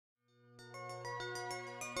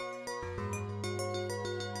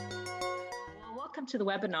welcome to the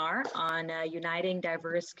webinar on uniting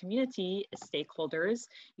diverse community stakeholders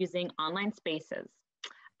using online spaces.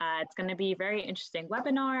 It's going to be a very interesting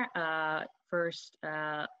webinar. First,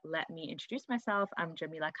 let me introduce myself. I'm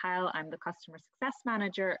Jamila Kheil. I'm the Customer Success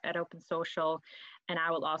Manager at Open Social, and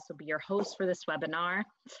I will also be your host for this webinar.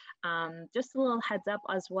 Just a little heads up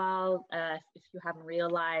as well, if you haven't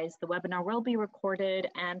realized, the webinar will be recorded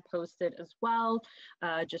and posted as well,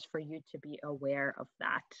 just for you to be aware of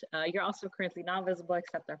that. You're also currently not visible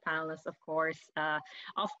except our panelists, of course.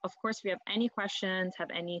 Of course, if you have any questions,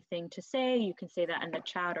 have anything to say, you can say that in the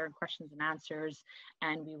chat or in questions and answers,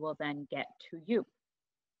 and we will then get to you.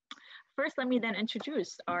 First, let me then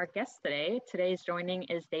introduce our guest today. Today's joining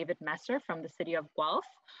is David Messer from the city of Guelph,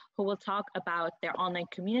 who will talk about their online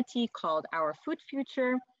community called Our Food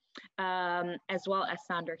Future, as well as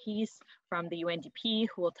Sander Hees from the UNDP,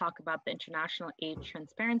 who will talk about the International Aid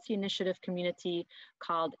Transparency Initiative community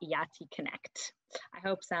called Yati Connect. I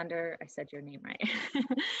hope, Sander, I said your name right.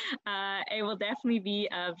 It will definitely be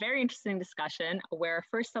a very interesting discussion where,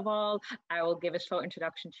 first of all, I will give a short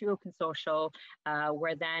introduction to Open Social,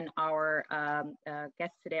 where then our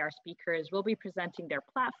guests today, our speakers, will be presenting their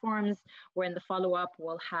platforms, where in the follow-up,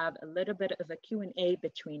 we'll have a little bit of a Q&A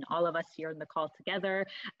between all of us here in the call together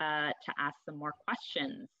to ask some more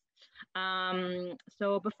questions.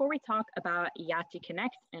 So before we talk about Yati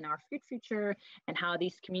Connect and Our Food Future and how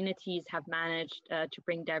these communities have managed to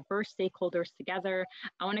bring diverse stakeholders together,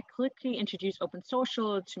 I want to quickly introduce Open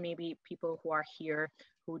Social to maybe people who are here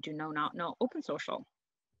who do not know Open Social.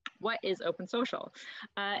 What is Open Social?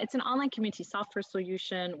 It's an online community software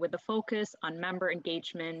solution with a focus on member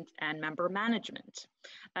engagement and member management.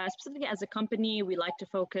 Specifically as a company, we like to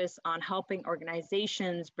focus on helping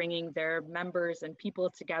organizations bringing their members and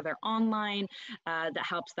people together online that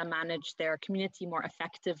helps them manage their community more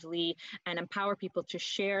effectively and empower people to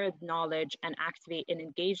share knowledge and activate and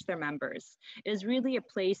engage their members. It is really a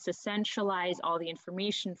place to centralize all the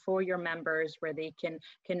information for your members where they can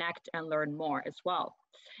connect and learn more as well.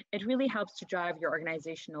 It really helps to drive your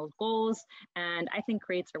organizational goals and I think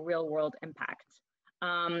creates a real world impact,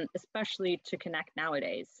 especially to connect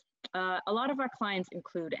nowadays. A lot of our clients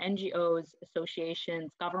include NGOs,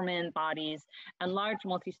 associations, government bodies, and large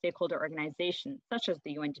multi-stakeholder organizations, such as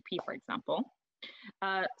the UNDP, for example.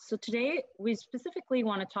 So today, we specifically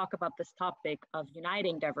want to talk about this topic of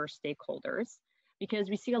uniting diverse stakeholders, because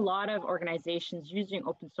we see a lot of organizations using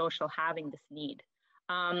Open Social having this need.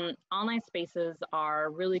 Online spaces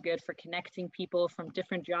are really good for connecting people from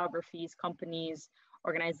different geographies, companies,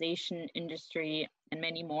 organization, industry, and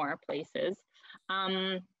many more places.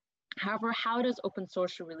 However, how does Open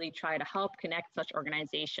Social really try to help connect such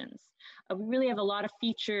organizations? We really have a lot of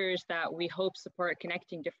features that we hope support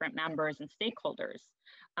connecting different members and stakeholders.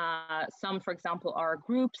 Some, for example, are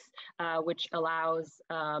groups, which allows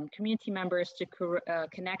community members to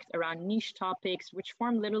connect around niche topics, which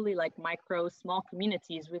form literally like small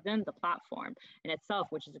communities within the platform in itself,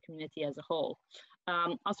 which is a community as a whole.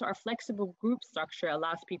 Also, our flexible group structure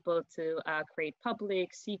allows people to create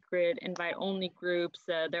public, secret, invite-only groups.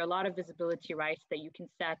 There are a lot of visibility rights that you can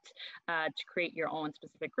set to create your own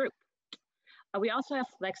specific group. We also have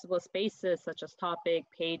flexible spaces such as topic,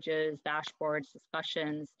 pages, dashboards,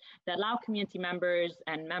 discussions that allow community members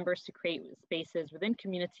and members to create spaces within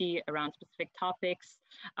community around specific topics,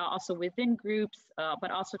 also within groups,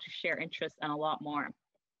 but also to share interests and a lot more.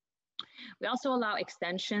 We also allow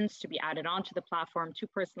extensions to be added onto the platform to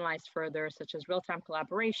personalize further, such as real-time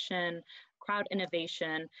collaboration, crowd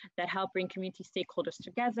innovation that help bring community stakeholders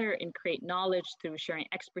together and create knowledge through sharing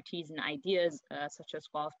expertise and ideas, such as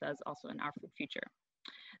Guelph does also in Our Food Future.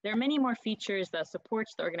 There are many more features that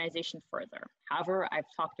supports the organization further. However, I've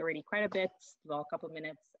talked already quite a bit, well, a couple of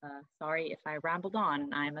minutes. Sorry if I rambled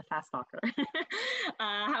on, I'm a fast talker.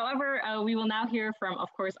 However, we will now hear from,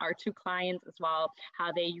 of course, our two clients as well,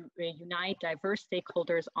 how they unite diverse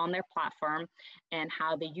stakeholders on their platform and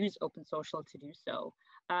how they use Open Social to do so.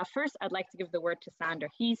 First, I'd like to give the word to Sander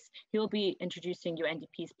Hees. He will be introducing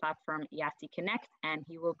UNDP's platform, Yati Connect, and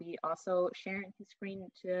he will be also sharing his screen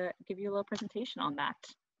to give you a little presentation on that.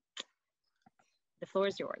 The floor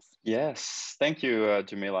is yours. Yes, thank you,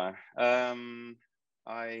 Jamila.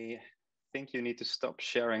 I think you need to stop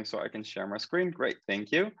sharing so I can share my screen. Great,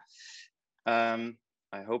 thank you. I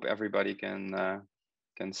hope everybody can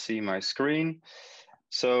see my screen.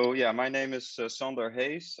 So yeah, my name is Sander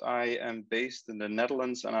Hees. I am based in the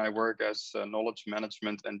Netherlands and I work as a knowledge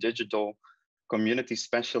management and digital community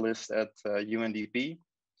specialist at UNDP.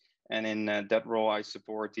 And in that role, I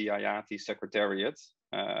support the IATI Secretariat.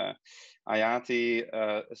 IATI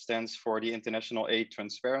stands for the International Aid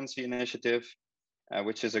Transparency Initiative.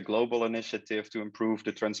 which is a global initiative to improve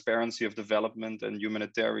the transparency of development and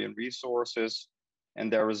humanitarian resources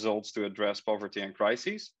and their results to address poverty and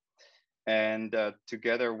crises. And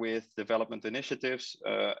together with development initiatives,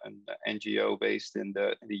 an NGO based in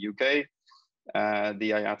the UK,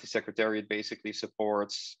 the IATI Secretariat basically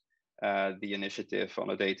supports the initiative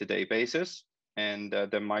on a day-to-day basis. And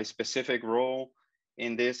then my specific role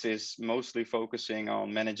in this is mostly focusing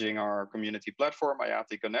on managing our community platform,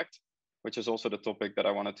 IATI Connect, which is also the topic that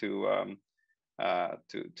I wanted to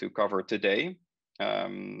cover today.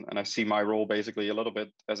 And I see my role basically a little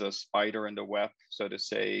bit as a spider in the web, so to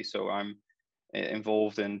say. So I'm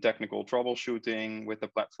involved in technical troubleshooting with the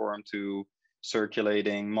platform, to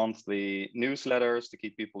circulating monthly newsletters to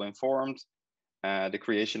keep people informed, the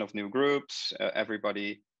creation of new groups.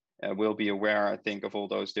 Everybody will be aware, I think, of all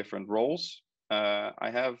those different roles.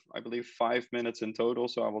 I have, I believe, 5 minutes in total,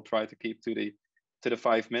 so I will try to keep to the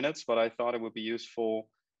 5 minutes, but I thought it would be useful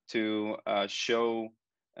to show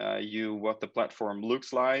you what the platform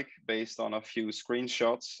looks like based on a few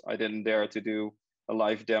screenshots. I didn't dare to do a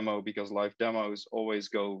live demo because live demos always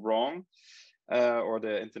go wrong, or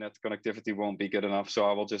the internet connectivity won't be good enough. So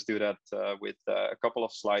I will just do that with a couple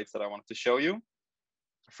of slides that I wanted to show you.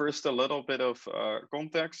 First, a little bit of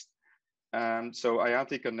context. So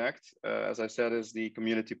IATI Connect, as I said, is the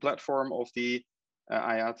community platform of the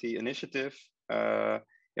IATI initiative.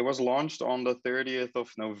 It was launched on the 30th of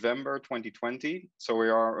November 2020. So we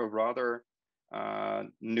are a rather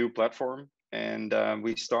new platform. And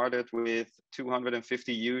we started with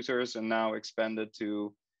 250 users and now expanded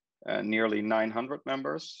to nearly 900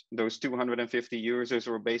 members. Those 250 users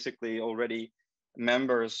were basically already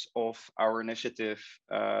members of our initiative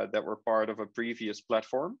that were part of a previous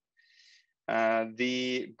platform.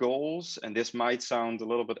 The goals, and this might sound a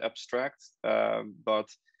little bit abstract, but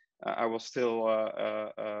I will still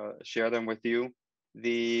share them with you.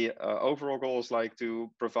 The overall goal is like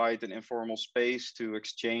to provide an informal space to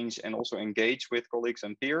exchange and also engage with colleagues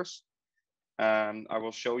and peers. I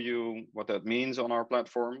will show you what that means on our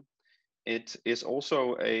platform. It is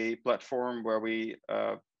also a platform where we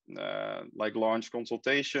like launch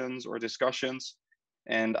consultations or discussions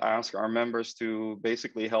and ask our members to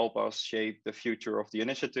basically help us shape the future of the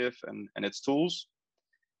initiative and its tools.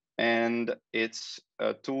 And it's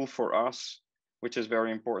a tool for us, which is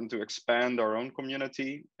very important to expand our own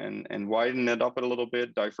community and widen it up a little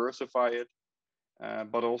bit, diversify it,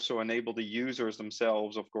 but also enable the users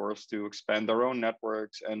themselves, of course, to expand their own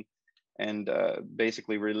networks and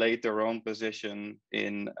basically relate their own position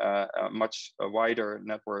in a much wider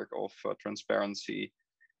network of transparency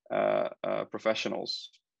professionals.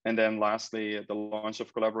 And then lastly, the launch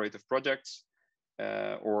of collaborative projects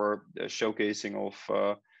or the showcasing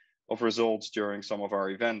of results during some of our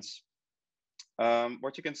events.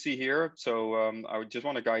 What you can see here, so I would just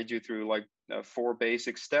want to guide you through like 4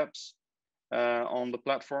 basic steps on the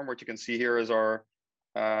platform. What you can see here is our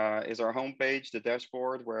homepage, the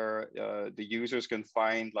dashboard, where the users can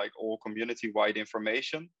find like all community-wide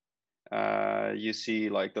information. You see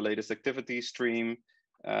like the latest activity stream.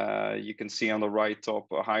 You can see on the right top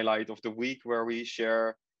a highlight of the week where we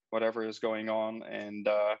share whatever is going on. And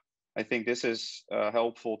I think this is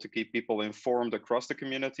helpful to keep people informed across the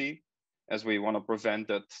community, as we want to prevent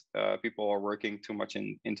that people are working too much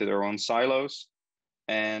into their own silos.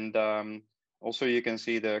 And also you can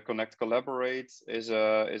see the Connect Collaborate is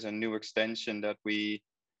a new extension that we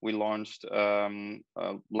launched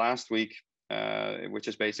last week, which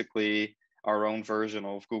is basically our own version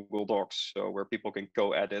of Google Docs, so where people can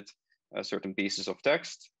co-edit certain pieces of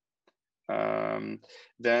text.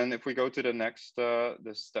 Then if we go to the next, the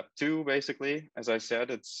step 2, basically, as I said,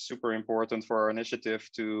 it's super important for our initiative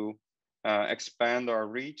to expand our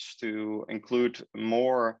reach, to include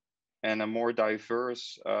more and a more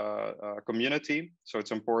diverse community. So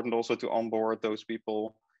it's important also to onboard those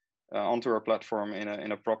people onto our platform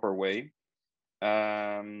in a proper way.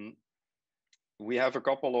 We have a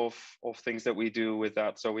couple of things that we do with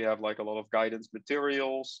that. So we have like a lot of guidance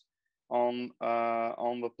materials on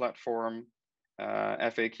the platform,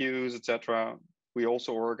 FAQs, etc. We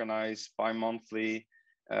also organize bi-monthly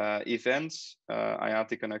events,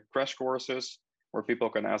 IATI Connect crash courses, where people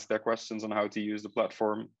can ask their questions on how to use the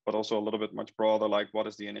platform, but also a little bit much broader, like what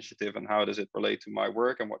is the initiative and how does it relate to my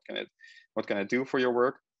work and what can it do for your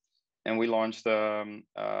work? And we launched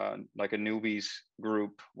like a newbies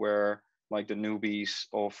group where like the newbies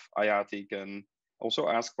of IATI can also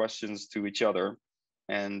ask questions to each other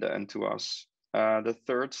and to us. The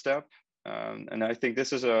third step, and I think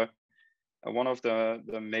this is one of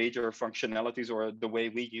the major functionalities or the way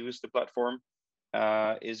we use the platform,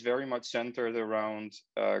 is very much centered around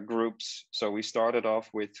groups. So we started off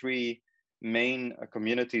with 3 main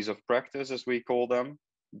communities of practice, as we call them,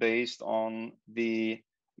 based on the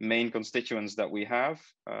main constituents that we have,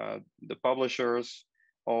 the publishers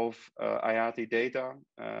of IATI data.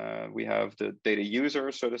 We have the data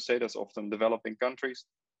users, so to say, that's often developing countries.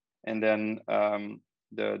 And then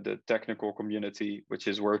the technical community, which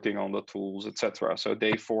is working on the tools, etc. So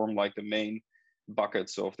they form like the main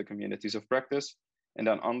buckets of the communities of practice. And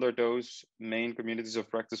then under those main communities of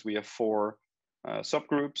practice, we have 4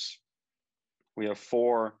 subgroups. We have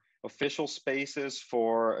 4 official spaces,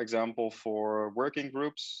 for example, for working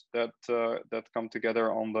groups that come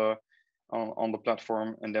together on the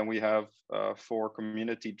platform. And then we have 4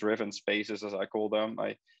 community-driven spaces, as I call them.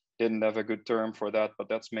 I didn't have a good term for that, but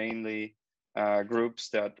that's mainly groups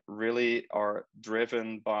that really are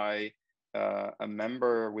driven by a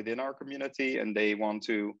member within our community, and they want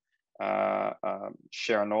to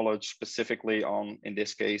share knowledge specifically on, in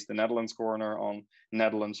this case, the Netherlands Corner, on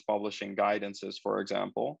Netherlands publishing guidances, for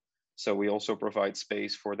example. So we also provide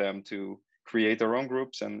space for them to create their own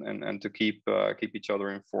groups and to keep each other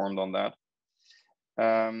informed on that.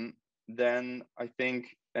 Then I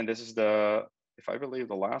think, and this is the, if I believe,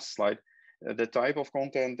 the last slide, the type of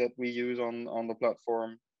content that we use on the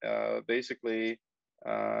platform, basically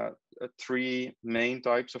 3 main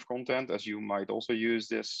types of content, as you might also use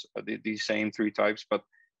these same 3 types, but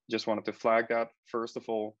just wanted to flag that. First of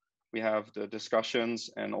all, we have the discussions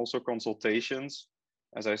and also consultations.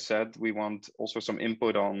 As I said, we want also some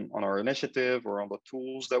input on our initiative or on the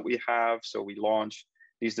tools that we have. So we launch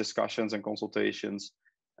these discussions and consultations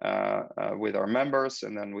with our members,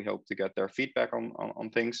 and then we hope to get their feedback on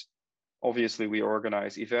things. Obviously, we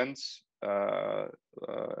organize events.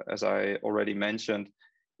 As I already mentioned,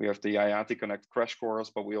 we have the IATI Connect crash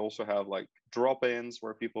course, but we also have like drop-ins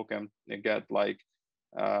where people can get like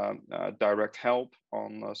direct help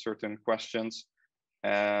on certain questions.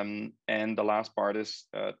 And the last part is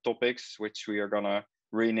topics, which we are gonna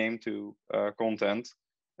rename to content,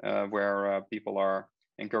 where people are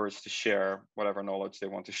encouraged to share whatever knowledge they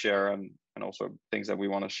want to share, and also things that we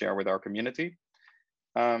want to share with our community.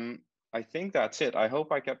 I think that's it. I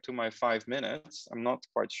hope I kept to my 5 minutes. I'm not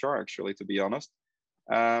quite sure, actually, to be honest.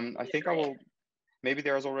 I think I will, maybe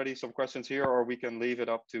there's already some questions here, or we can leave it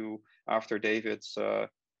up to after David's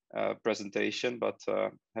presentation, but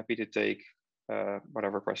happy to take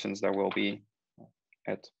whatever questions there will be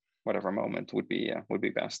at whatever moment would be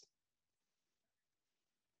best.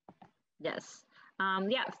 Yes.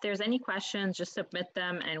 Yeah, if there's any questions, just submit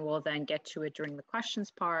them and we'll then get to it during the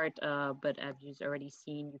questions part. But as you've already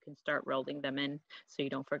seen, you can start rolling them in so you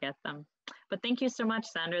don't forget them. But thank you so much,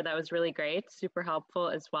 Sandra. That was really great, super helpful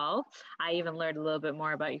as well. I even learned a little bit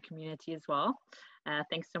more about your community as well.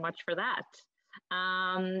 Thanks so much for that.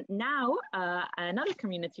 Now, another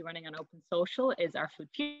community running on Open Social is our Food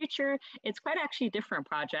Future. It's quite actually a different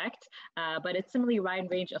project, but it's similarly a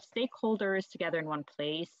wide range of stakeholders together in one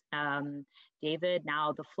place. David,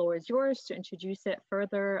 now the floor is yours to introduce it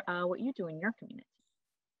further, what you do in your community.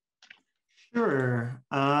 Sure.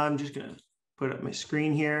 I'm just gonna put up my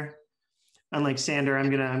screen here. Unlike Sander,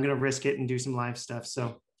 I'm gonna risk it and do some live stuff.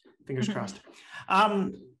 So fingers crossed.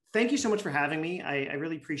 Thank you so much for having me. I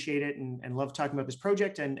really appreciate it and love talking about this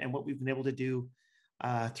project and what we've been able to do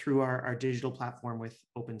through our digital platform with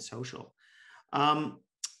Open Social.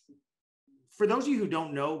 For those of you who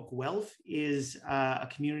don't know, Guelph is a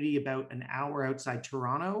community about an hour outside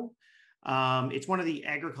Toronto. It's one of the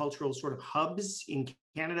agricultural sort of hubs in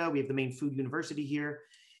Canada. We have the main food university here.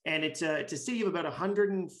 And it's a city of about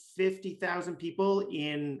 150,000 people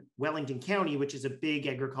in Wellington County, which is a big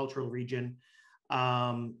agricultural region,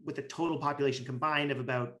 with a total population combined of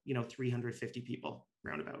about 350 people,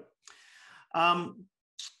 roundabout.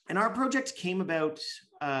 And our project came about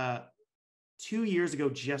 2 years ago,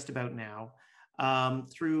 just about now,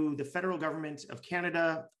 through the federal government of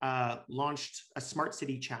Canada, launched a Smart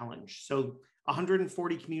City Challenge. So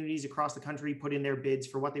 140 communities across the country put in their bids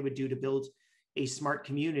for what they would do to build a smart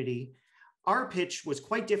community. Our pitch was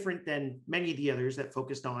quite different than many of the others that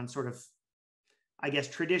focused on sort of, I guess,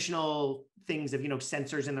 traditional things of,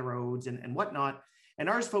 sensors in the roads and whatnot. And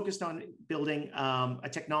ours focused on building a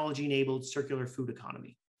technology-enabled circular food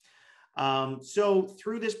economy. So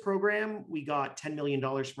through this program, we got $10 million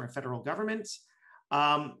from our federal government.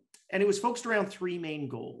 And it was focused around 3 main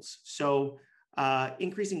goals. So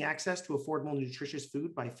increasing access to affordable, nutritious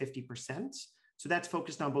food by 50%. So that's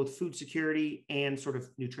focused on both food security and sort of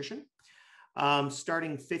nutrition.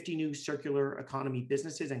 Starting 50 new circular economy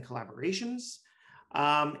businesses and collaborations.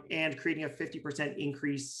 and creating a 50%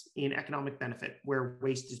 increase in economic benefit where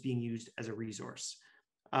waste is being used as a resource.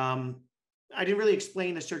 I didn't really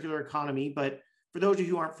explain the circular economy, but for those of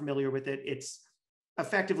you who aren't familiar with it, it's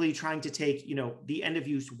effectively trying to take, the end of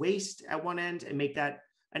use waste at one end and make that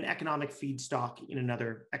an economic feedstock in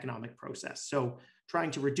another economic process. So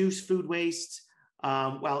trying to reduce food waste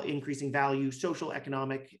while increasing value, social,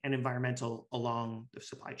 economic, and environmental along the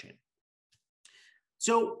supply chain.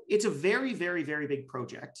 So it's a very, very, very big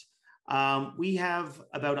project. We have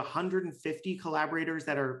about 150 collaborators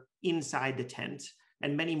that are inside the tent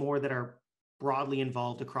and many more that are broadly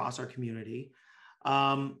involved across our community.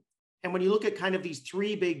 And when you look at kind of these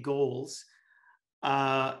three big goals,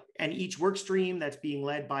 and each work stream that's being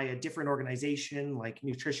led by a different organization, like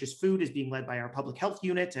nutritious food is being led by our public health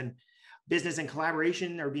unit, and business and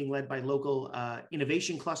collaboration are being led by local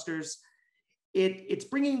innovation clusters. It's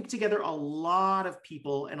bringing together a lot of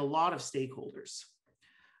people and a lot of stakeholders.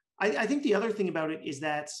 I think the other thing about it is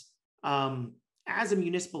that as a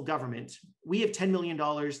municipal government, we have $10 million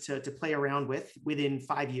to play around with within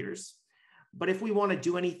 5 years. But if we want to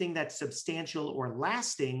do anything that's substantial or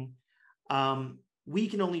lasting, we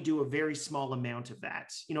can only do a very small amount of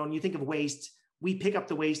that. When you think of waste, we pick up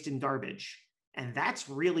the waste in garbage, and that's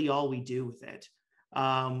really all we do with it.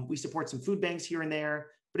 We support some food banks here and there,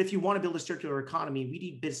 but if you want to build a circular economy, we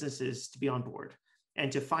need businesses to be on board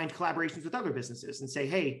and to find collaborations with other businesses and say,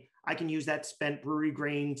 hey, I can use that spent brewery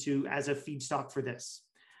grain as a feedstock for this.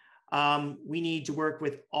 We need to work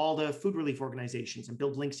with all the food relief organizations and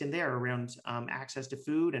build links in there around access to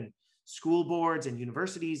food and school boards and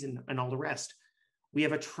universities and all the rest. We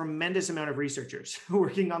have a tremendous amount of researchers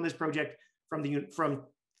working on this project from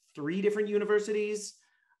 3 different universities,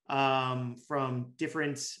 from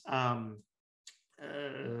different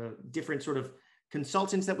sort of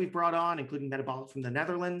consultants that we've brought on, including Metabolic from the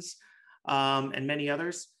Netherlands, and many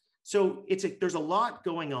others. So there's a lot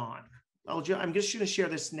going on. I'm just going to share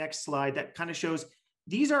this next slide that kind of shows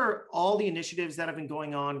these are all the initiatives that have been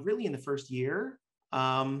going on really in the first year.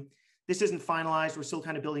 This isn't finalized. We're still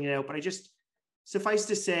kind of building it out, but suffice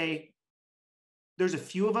to say, there's a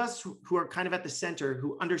few of us who are kind of at the center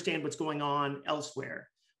who understand what's going on elsewhere,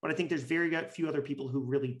 but I think there's very few other people who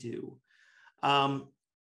really do.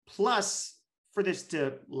 Plus, for this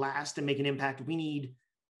to last and make an impact, we need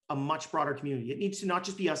a much broader community. It needs to not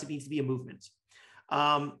just be us, it needs to be a movement.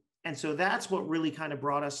 And so that's what really kind of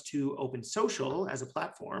brought us to Open Social as a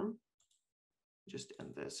platform. Just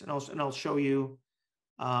end this, and I'll show you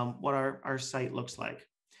what our site looks like.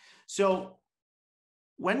 So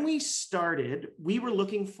when we started, we were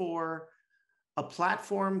looking for a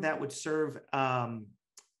platform that would serve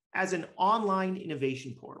as an online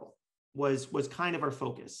innovation portal was kind of our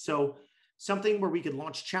focus. So something where we could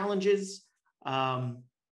launch challenges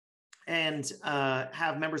and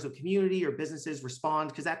have members of community or businesses respond,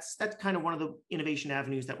 because that's kind of one of the innovation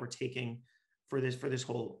avenues that we're taking for this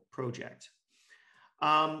whole project.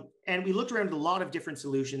 And we looked around at a lot of different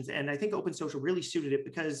solutions, and I think Open Social really suited it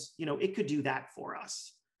because it could do that for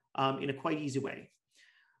us in a quite easy way.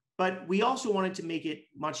 But we also wanted to make it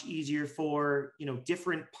much easier for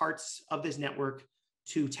different parts of this network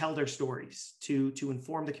to tell their stories, to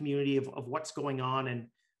inform the community of what's going on and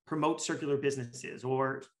promote circular businesses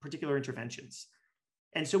or particular interventions.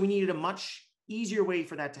 And so we needed a much easier way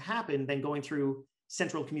for that to happen than going through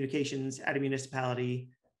central communications at a municipality,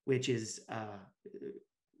 which is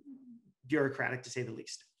bureaucratic to say the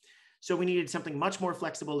least. So we needed something much more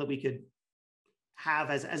flexible that we could have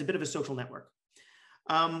as a bit of a social network.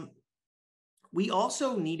 We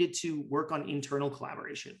also needed to work on internal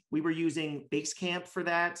collaboration. We were using Basecamp for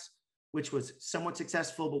that, which was somewhat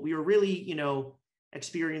successful, but we were really,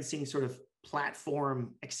 experiencing sort of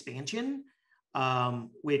platform expansion,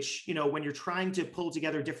 which, when you're trying to pull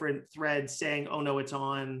together different threads saying, oh no, it's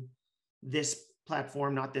on this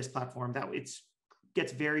platform, not this platform,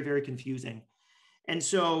 gets very, very confusing. And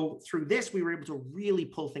so through this, we were able to really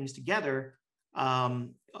pull things together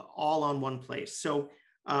all on one place. So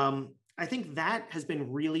I think that has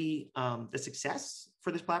been really the success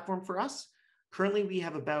for this platform for us. Currently, we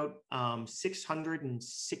have about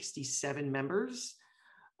 667 members.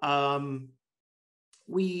 There's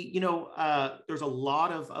a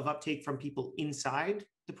lot of uptake from people inside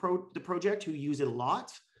the project who use it a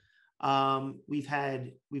lot.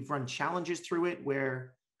 We've run challenges through it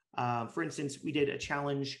where, for instance, we did a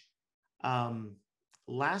challenge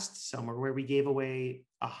last summer where we gave away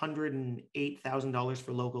 $108,000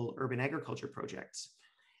 for local urban agriculture projects.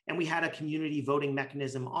 And we had a community voting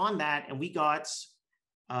mechanism on that. And we got,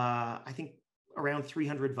 I think, around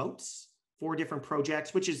 300 votes for different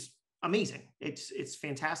projects, which is amazing. It's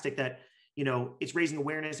fantastic that, you know, it's raising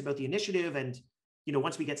awareness about the initiative. And, you know,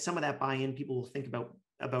 once we get some of that buy-in, people will think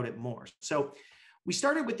about it more. So we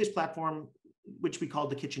started with this platform, which we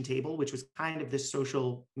called the kitchen table, which was kind of this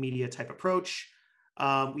social media type approach.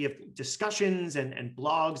 We have discussions and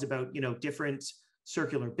blogs about, you know, different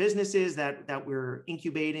circular businesses that we're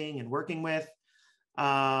incubating and working with.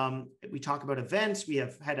 We talk about events. We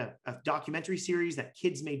have had a documentary series that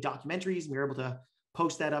kids made documentaries, and we were able to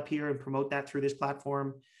post that up here and promote that through this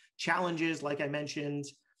platform. Challenges, like I mentioned.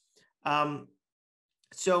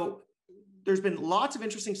 So there's been lots of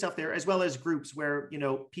interesting stuff there, as well as groups where, you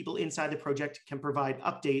know, people inside the project can provide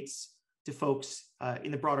updates to folks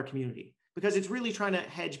in the broader community, because it's really trying to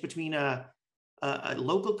hedge between a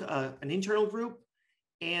local, an internal group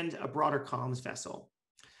and a broader comms vessel.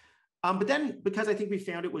 But then, because I think we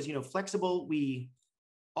found it was, you know, flexible, we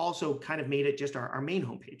also kind of made it just our main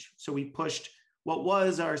homepage. So we pushed what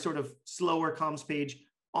was our sort of slower comms page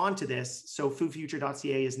onto this. So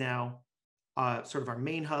foodfuture.ca is now sort of our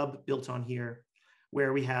main hub built on here,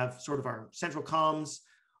 where we have sort of our central comms,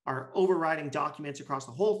 our overriding documents across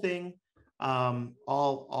the whole thing,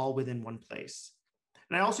 all within one place.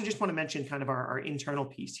 And I also just want to mention kind of our internal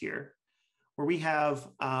piece here, where we have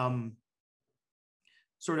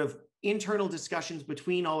sort of internal discussions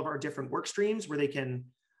between all of our different work streams, where they can,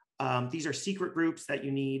 these are secret groups that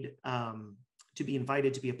you need to be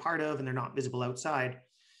invited to be a part of, and they're not visible outside.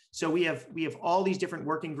 So we have all these different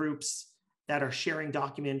working groups that are sharing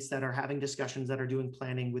documents, that are having discussions, that are doing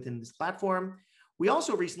planning within this platform. We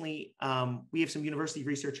also recently, we have some university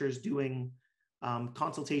researchers doing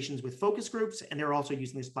consultations with focus groups, and they're also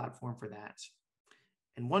using this platform for that.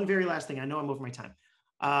 And one very last thing, I know I'm over my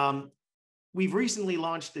time. We've recently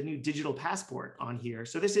launched the new digital passport on here.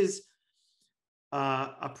 So this is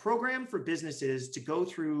a program for businesses to go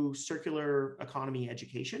through circular economy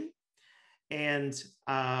education. And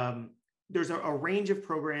there's a range of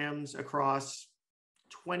programs across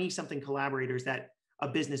 20 something collaborators that a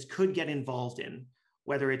business could get involved in,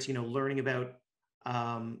 whether it's, you know, learning about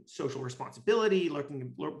social responsibility,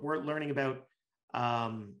 learning about,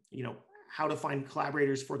 you know, how to find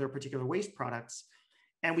collaborators for their particular waste products.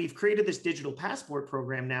 And we've created this digital passport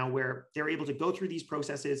program now where they're able to go through these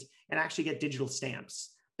processes and actually get digital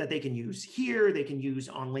stamps that they can use here, they can use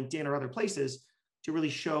on LinkedIn or other places to really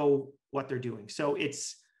show what they're doing. So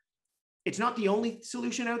it's not the only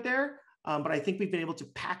solution out there, but I think we've been able to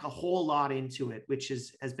pack a whole lot into it, which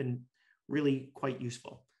has been really quite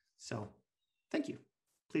useful. So thank you.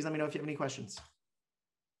 Please let me know if you have any questions.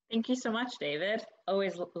 Thank you so much, David.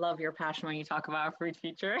 Always love your passion when you talk about Food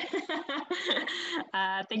Future.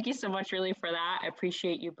 Thank you so much really for that. I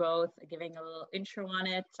appreciate you both giving a little intro on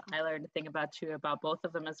it. I learned a thing about both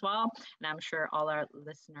of them as well, and I'm sure all our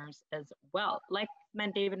listeners as well. Like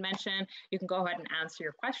David mentioned, you can go ahead and answer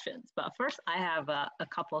your questions. But first, I have a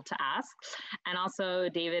couple to ask. And also,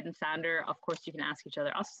 David and Sander, of course, you can ask each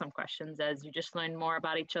other also some questions as you just learn more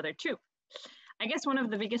about each other too. I guess one of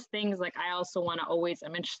the biggest things, like I also want to always,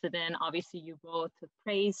 I'm interested in, obviously you both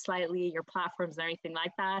praise slightly your platforms and everything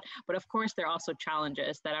like that, but of course there are also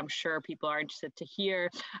challenges that I'm sure people are interested to hear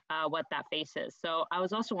what that faces. So I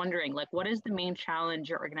was also wondering, like, what is the main challenge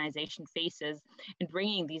your organization faces in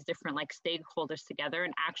bringing these different like stakeholders together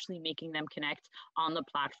and actually making them connect on the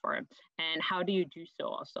platform? And how do you do so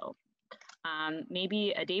also?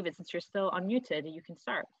 Maybe David, since you're still unmuted, you can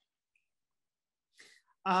start.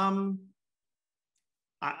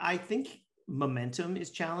 I think momentum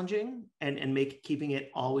is challenging, and keeping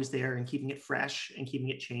it always there and keeping it fresh and keeping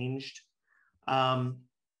it changed. As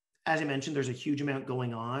I mentioned, there's a huge amount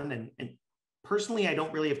going on, and personally, I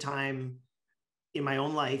don't really have time in my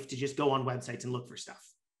own life to just go on websites and look for stuff.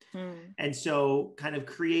 And so kind of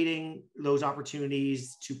creating those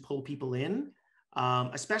opportunities to pull people in,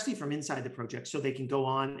 especially from inside the project, so they can go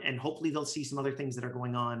on and hopefully they'll see some other things that are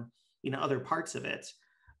going on in other parts of it.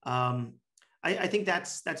 I think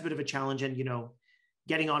that's a bit of a challenge, and, you know,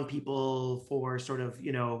 getting on people for sort of,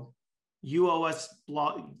 you know, you owe us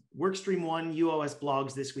blog, workstream 1, you owe us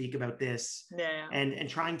blogs this week about this, and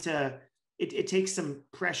trying to, it takes some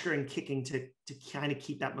pressure and kicking to kind of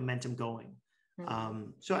keep that momentum going.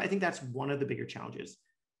 So I think that's one of the bigger challenges.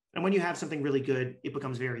 And when you have something really good, it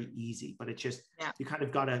becomes very easy, but it's just, you kind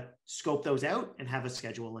of got to scope those out and have a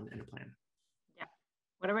schedule and a plan. Yeah.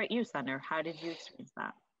 What about you, Sander? How did you experience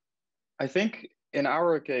that? I think in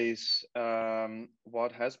our case,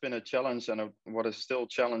 what has been a challenge and what is still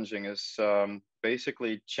challenging is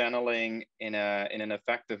basically channeling in an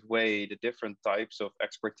effective way the different types of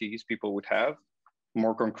expertise people would have.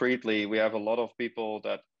 More concretely, we have a lot of people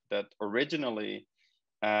that originally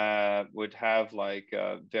would have like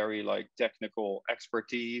very like technical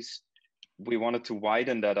expertise, we wanted to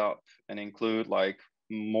widen that up and include like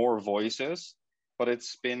more voices, but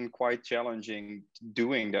it's been quite challenging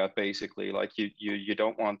doing that. Basically, like you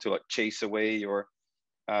don't want to like chase away your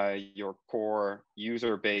core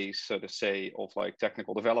user base, so to say, of like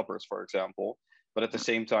technical developers, for example. But at the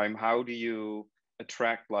same time, how do you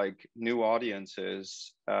attract like new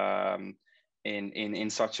audiences in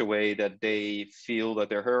such a way that they feel that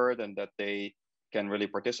they're heard and that they can really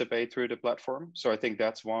participate through the platform? So I think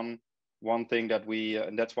that's one thing that we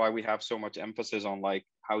and that's why we have so much emphasis on like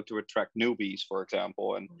how to attract newbies, for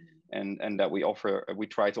example, and that we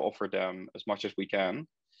try to offer them as much as we can.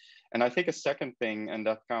 And I think a second thing, and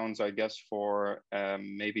that counts, I guess, for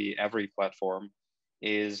maybe every platform,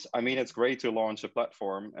 is, I mean, it's great to launch a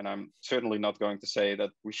platform, and I'm certainly not going to say that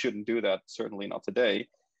we shouldn't do that, certainly not today.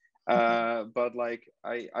 But like,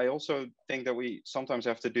 I also think that we sometimes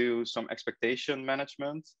have to do some expectation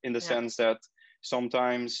management, in the sense that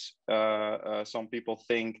sometimes some people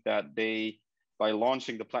think that by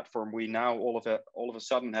launching the platform, we now all of a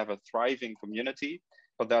sudden have a thriving community.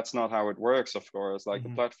 But that's not how it works, of course. Like, the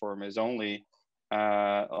platform is only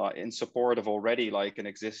in support of already like an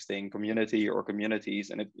existing community or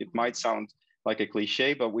communities. And it might sound like a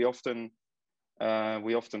cliche, but we often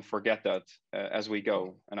forget that as we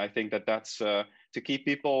go. And I think that that's to keep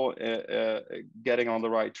people getting on the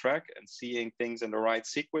right track and seeing things in the right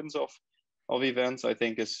sequence of events, I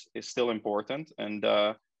think is still important. And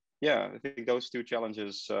yeah, I think those two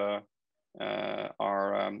challenges are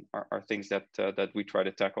things that we try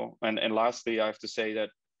to tackle. And lastly, I have to say that,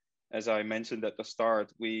 as I mentioned at the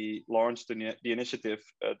start, we launched the initiative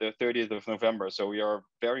the 30th of November. So we are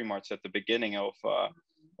very much at the beginning of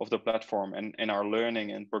the platform and are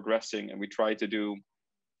learning and progressing. And we try to do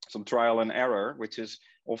some trial and error, which is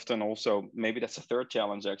often also, maybe that's a third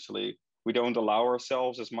challenge actually. We don't allow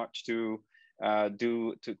ourselves as much to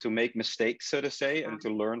make mistakes, so to say, and to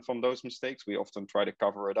learn from those mistakes. We often try to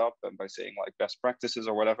cover it up and by saying like best practices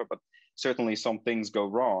or whatever, but certainly some things go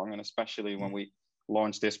wrong. And especially when we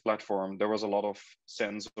launched this platform, there was a lot of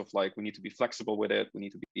sense of like, we need to be flexible with it. We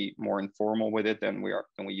need to be more informal with it than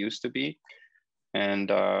we used to be. And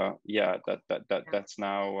yeah, that's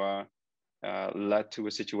now led to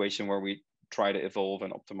a situation where we try to evolve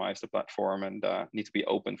and optimize the platform and need to be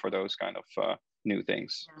open for those kind of new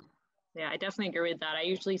things. Yeah, I definitely agree with that. I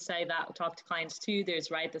usually say that, talk to clients too, there's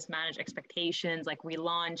this manage expectations, like we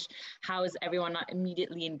launch, how is everyone not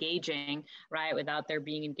immediately engaging, right, without there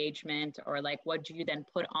being engagement, or like what do you then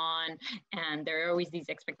put on? And there are always these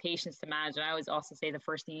expectations to manage. And I always also say the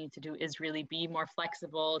first thing you need to do is really be more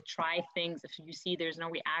flexible, try things. If you see there's no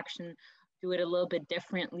reaction, do it a little bit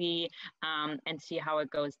differently, and see how it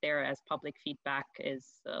goes there, as public feedback is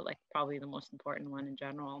like probably the most important one in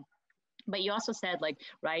general. But you also said, like,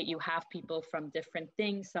 right, you have people from different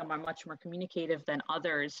things. Some are much more communicative than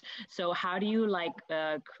others. So how do you like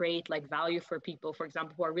create like value for people, for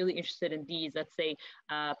example, who are really interested in these, let's say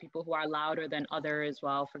people who are louder than others as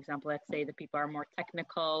well. For example, let's say the people are more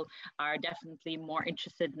technical, are definitely more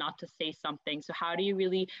interested not to say something. So how do you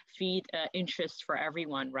really feed interest for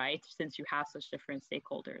everyone, right? Since you have such different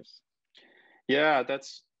stakeholders. Yeah,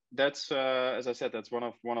 that's as I said, that's one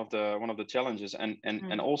of the challenges,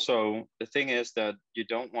 and also the thing is that you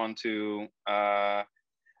don't want to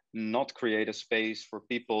not create a space for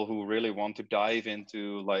people who really want to dive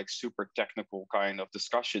into like super technical kind of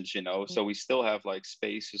discussions, you know. So we still have like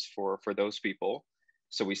spaces for those people.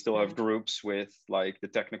 So we still have groups with like the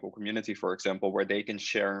technical community, for example, where they can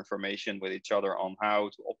share information with each other on how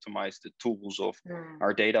to optimize the tools of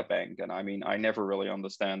our data bank. And I mean, I never really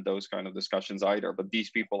understand those kind of discussions either, but these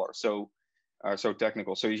people are so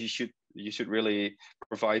technical. So you should really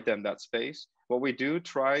provide them that space. What we do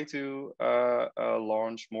try to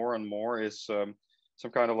launch more and more is some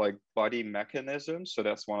kind of like buddy mechanism. So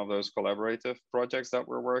that's one of those collaborative projects that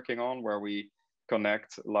we're working on, where we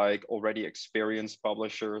connect like already experienced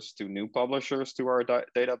publishers to new publishers to our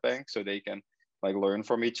data bank, so they can like learn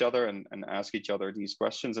from each other and ask each other these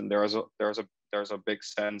questions. And there's a big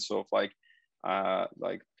sense of like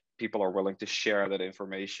people are willing to share that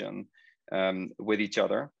information with each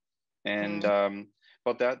other. And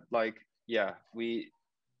but that, like, yeah, we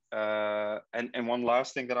and one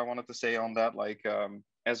last thing that I wanted to say on that, like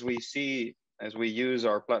as we use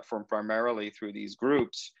our platform primarily through these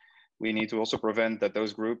groups, we need to also prevent that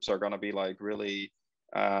those groups are going to be like really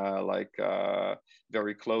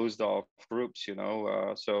very closed off groups, you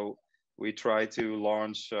know. So we try to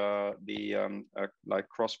launch the like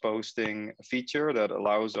cross-posting feature that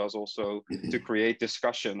allows us also to create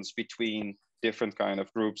discussions between different kind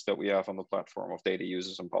of groups that we have on the platform of data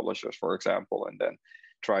users and publishers, for example. And then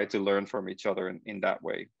try to learn from each other in that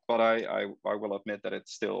way. But I will admit that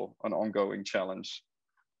it's still an ongoing challenge.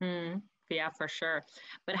 Yeah, for sure.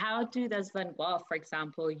 But how does then Guelph, for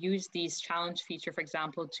example, use these challenge feature, for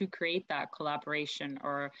example, to create that collaboration,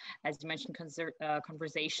 or as you mentioned,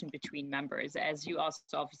 conversation between members? As you also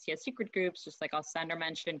obviously have secret groups, just like Alexander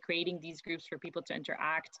mentioned, creating these groups for people to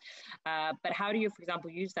interact. But how do you, for example,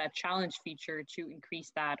 use that challenge feature to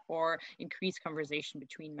increase that or increase conversation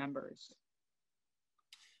between members?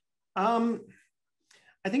 I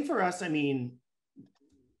think for us, I mean,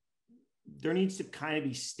 there needs to kind of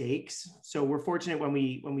be stakes. So we're fortunate when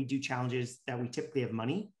we do challenges that we typically have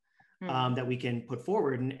money that we can put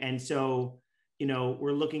forward. And so, you know,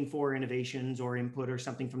 we're looking for innovations or input or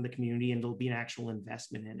something from the community, and there'll be an actual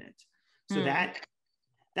investment in it. So that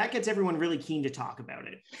gets everyone really keen to talk about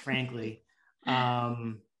it, frankly. But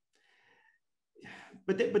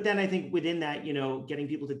then I think within that, you know, getting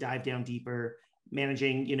people to dive down deeper,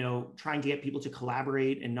 managing, you know, trying to get people to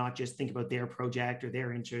collaborate and not just think about their project or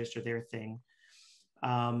their interest or their thing,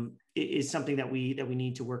 is something that we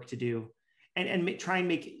need to work to do, and try and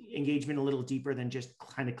make engagement a little deeper than just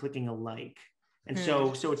kind of clicking a like. And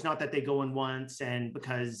so it's not that they go in once and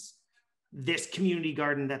because this community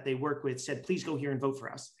garden that they work with said, please go here and vote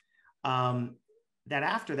for us. That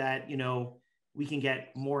after that, you know, we can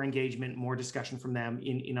get more engagement, more discussion from them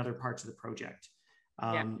in other parts of the project.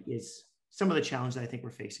 Is some of the challenge that I think we're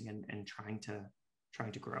facing and trying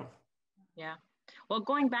to grow. Yeah. Well,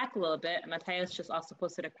 going back a little bit, Matthias just also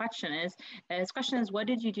posted a question. His question is, what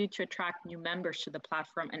did you do to attract new members to the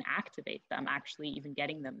platform and activate them, actually even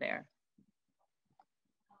getting them there?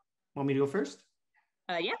 Want me to go first?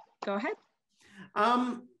 Yeah, go ahead.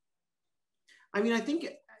 I mean, I think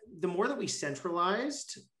the more that we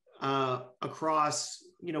centralized across,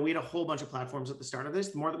 you know, we had a whole bunch of platforms at the start of this,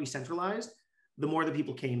 the more that we centralized, the more that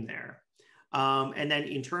people came there. And then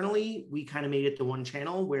internally, we kind of made it the one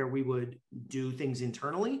channel where we would do things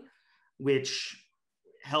internally, which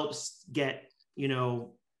helps get, you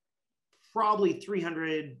know, probably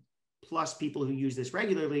 300 plus people who use this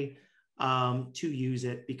regularly to use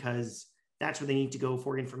it, because that's where they need to go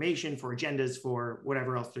for information, for agendas, for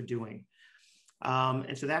whatever else they're doing.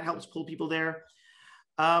 And so that helps pull people there.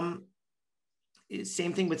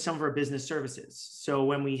 Same thing with some of our business services. So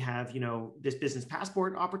when we have, you know, this business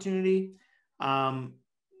passport opportunity,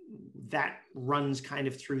 that runs kind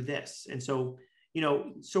of through this. And so, you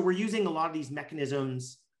know, so we're using a lot of these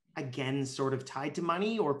mechanisms, again, sort of tied to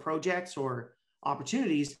money or projects or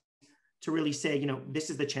opportunities to really say, you know,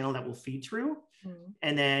 this is the channel that will feed through.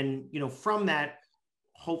 And then, you know, from that,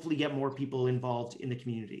 hopefully get more people involved in the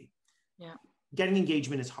community. Yeah. Getting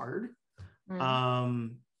engagement is hard.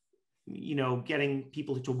 You know, getting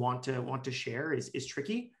people to want to share is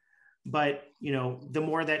tricky, but, you know, the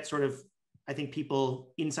more that sort of, I think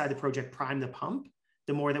people inside the project prime the pump,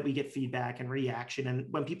 the more that we get feedback and reaction. And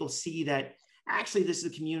when people see that actually this is a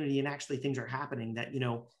community and actually things are happening, that, you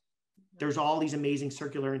know, there's all these amazing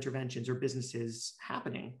circular interventions or businesses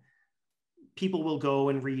happening, people will go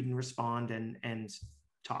and read and respond and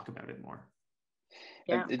talk about it more.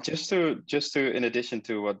 Yeah. Just to, in addition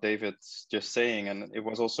to what David's just saying, and it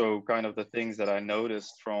was also kind of the things that I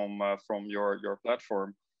noticed from your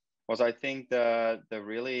platform, was I think the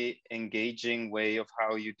really engaging way of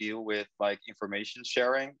how you deal with like information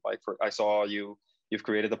sharing. Like I saw you've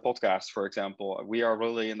created a podcast, for example. We are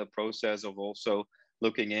really in the process of also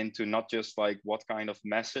looking into not just like what kind of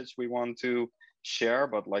message we want to share,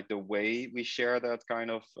 but like the way we share that kind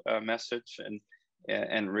of message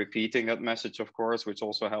and repeating that message, of course, which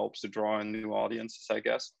also helps to draw in new audiences, I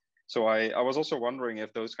guess. So I was also wondering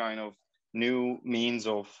if those kind of new means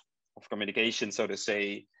of communication, so to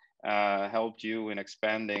say, helped you in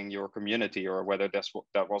expanding your community, or whether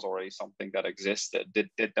that was already something that existed.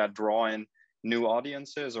 Did that draw in new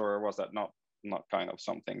audiences, or was that not kind of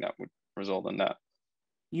something that would result in that?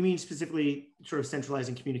 You mean specifically sort of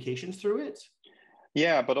centralizing communications through it?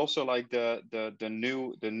 Yeah, but also like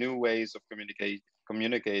the new ways of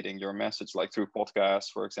communicating your message, like through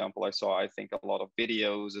podcasts, for example. I think a lot of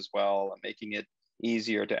videos as well, and making it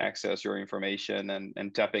easier to access your information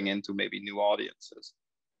and tapping into maybe new audiences.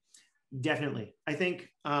 Definitely. I think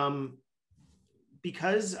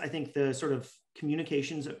because I think the sort of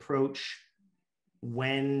communications approach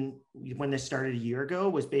when this started a year ago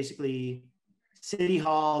was basically City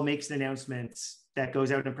Hall makes an announcement that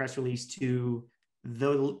goes out in a press release to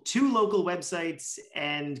the 2 local websites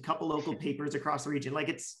and a couple local papers across the region. Like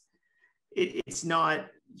it's not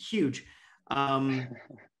huge. And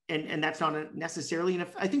that's not necessarily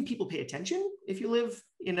enough. I think people pay attention if you live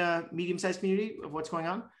in a medium-sized community of what's going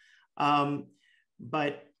on.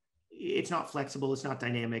 But it's not flexible, it's not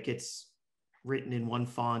dynamic, it's written in one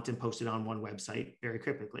font and posted on one website very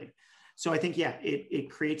quickly. So I think, yeah, it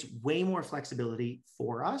creates way more flexibility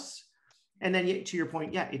for us. And then to your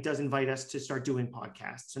point, yeah, it does invite us to start doing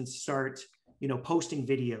podcasts and start, posting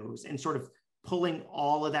videos and sort of pulling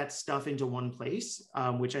all of that stuff into one place,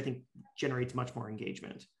 which I think generates much more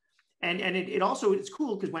engagement. And it also, it's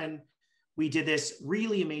cool because when we did this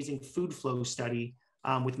really amazing food flow study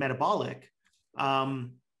with Metabolic,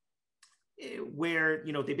 where,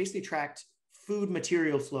 they basically tracked food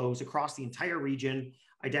material flows across the entire region,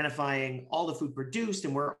 identifying all the food produced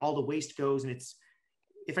and where all the waste goes. And it's,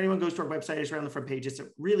 if anyone goes to our website, it's right on the front page. It's a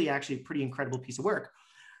really actually pretty incredible piece of work.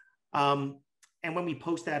 And when we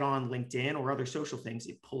post that on LinkedIn or other social things,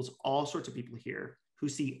 it pulls all sorts of people here who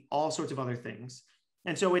see all sorts of other things.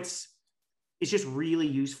 And so it's just really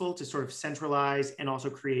useful to sort of centralize and also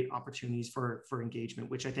create opportunities for engagement,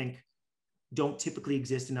 which I think don't typically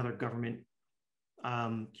exist in other government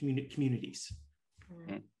communities.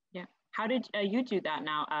 Yeah. How did you do that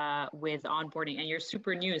now with onboarding? And you're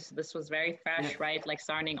super new, so this was very fresh, right? Like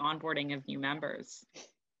starting onboarding of new members.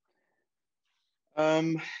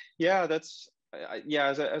 Yeah,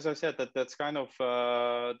 as I said, that's kind of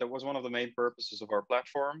that was one of the main purposes of our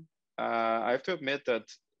platform. I have to admit that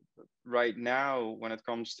right now, when it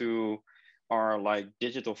comes to our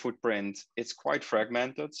digital footprint, it's quite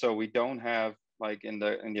fragmented. So we don't have, like in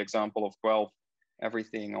the example of Guelph,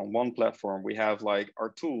 everything on one platform. We have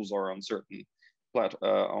our tools are on certain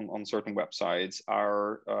on certain websites.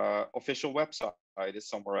 Our official website is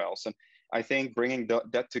somewhere else, and I think bringing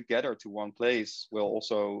that together to one place will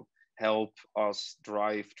also help us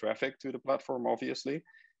drive traffic to the platform, obviously.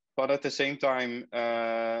 But at the same time,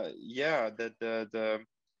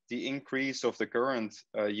 the increase of the current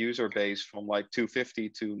user base from 250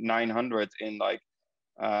 to 900 in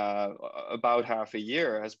about half a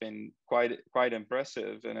year has been quite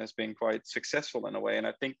impressive and has been quite successful in a way. And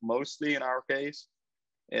I think mostly in our case,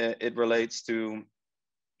 it relates to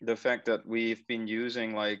the fact that we've been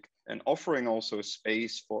using and offering also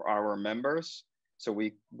space for our members. So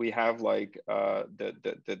we have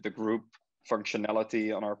the group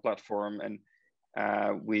functionality on our platform, and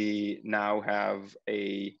we now have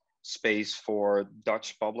a space for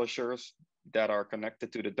Dutch publishers that are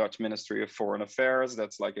connected to the Dutch Ministry of Foreign Affairs.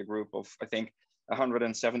 That's a group of, I think,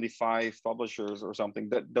 175 publishers or something.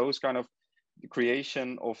 That those kind of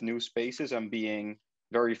creation of new spaces and being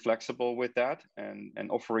very flexible with that,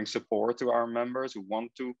 and offering support to our members who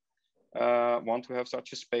want to have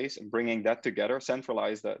such a space, and bringing that together,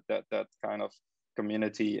 centralize that kind of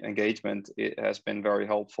community engagement. It has been very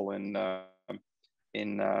helpful in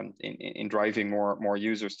driving more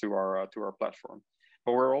users to our platform.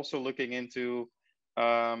 But we're also looking into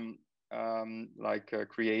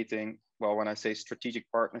creating, well, when I say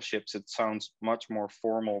strategic partnerships, it sounds much more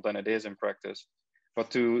formal than it is in practice. But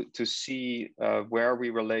to see where we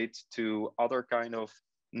relate to other kind of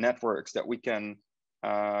networks that we can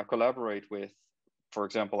collaborate with, for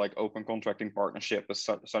example, Open Contracting Partnership is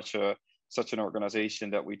such an organization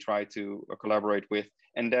that we try to collaborate with.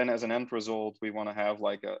 And then as an end result, we want to have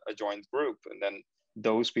a joint group, and then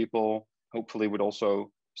those people hopefully would also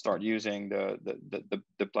start using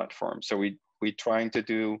the platform. So we trying to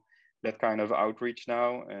do that kind of outreach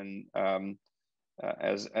now. And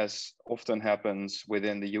as often happens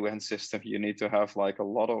within the UN system, you need to have a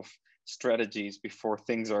lot of strategies before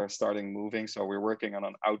things are starting moving. So we're working on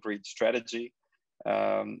an outreach strategy,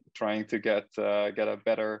 trying to get a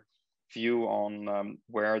better view on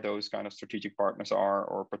where those kind of strategic partners are,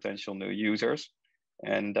 or potential new users.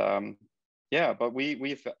 And but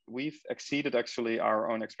we've exceeded actually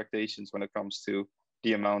our own expectations when it comes to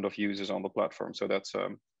the amount of users on the platform. So that's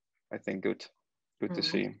I think good to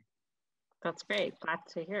see. That's great. Glad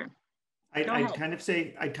to hear. I'd kind of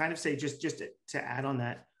say just to add on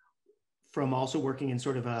that, from also working in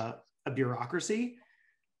sort of a bureaucracy,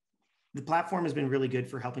 the platform has been really good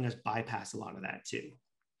for helping us bypass a lot of that too.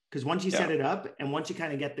 Because once you set it up, and once you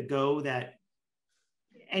kind of get the go that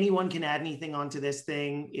anyone can add anything onto this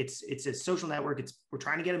thing, it's a social network. We're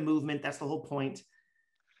trying to get a movement. That's the whole point.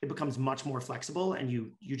 It becomes much more flexible, and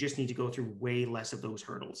you just need to go through way less of those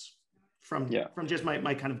hurdles from just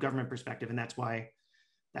my kind of government perspective. And that's why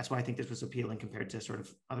I think this was appealing compared to sort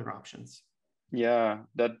of other options. Yeah,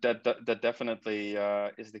 that definitely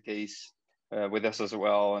is the case with us as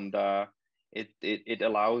well. And it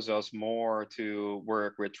allows us more to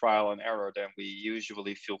work with trial and error than we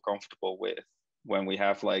usually feel comfortable with. When we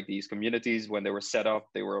have these communities, when they were set up,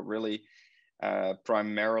 they were really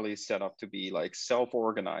primarily set up to be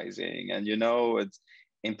self-organizing. And it's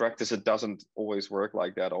in practice, it doesn't always work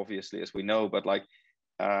like that, obviously, as we know. But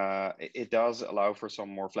it does allow for some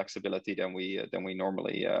more flexibility than we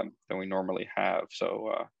normally have.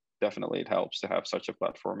 So definitely, it helps to have such a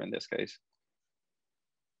platform in this case.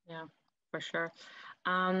 Yeah, for sure.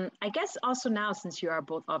 I guess also now, since you are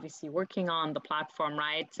both obviously working on the platform,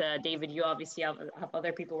 right? David, you obviously have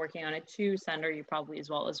other people working on it too. Sander, you probably as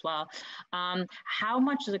well. How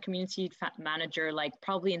much is a community manager, like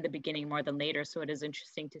probably in the beginning more than later? So it is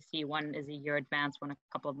interesting to see one is a year advanced, one a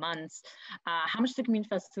couple of months. How much does the community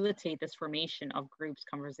facilitate this formation of groups,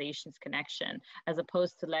 conversations, connection, as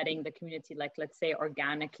opposed to letting the community, like let's say,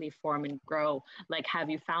 organically form and grow? Like, have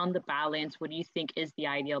you found the balance? What do you think is the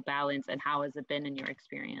ideal balance, and how has it been in your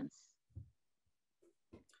experience?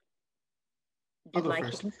 I'll go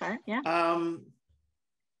first. Start? Yeah.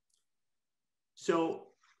 So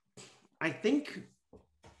I think,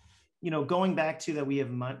 going back to that, we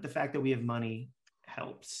have the fact that we have money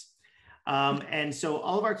helps. And so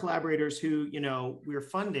all of our collaborators who, we're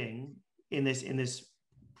funding in this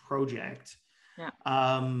project,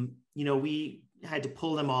 we had to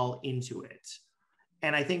pull them all into it.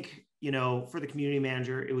 And I think, for the community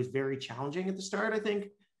manager, it was very challenging at the start, I think,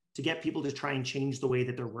 to get people to try and change the way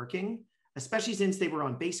that they're working, especially since they were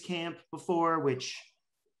on Basecamp before, which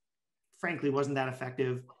frankly wasn't that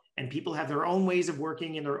effective. And people have their own ways of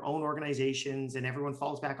working in their own organizations, and everyone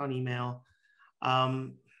falls back on email.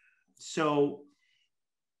 So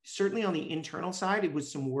certainly on the internal side, it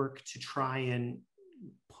was some work to try and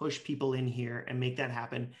push people in here and make that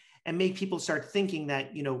happen, and make people start thinking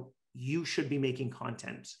that, you should be making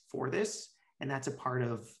content for this. And that's a part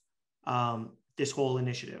of this whole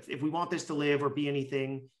initiative. If we want this to live or be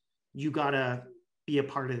anything, you gotta be a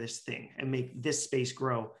part of this thing and make this space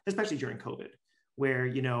grow, especially during COVID, where,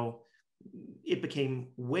 it became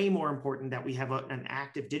way more important that we have an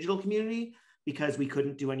active digital community, because we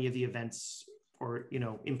couldn't do any of the events or,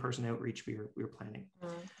 in-person outreach we were planning.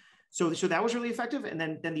 So that was really effective. And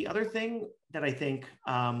then the other thing that I think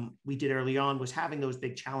we did early on was having those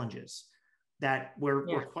big challenges that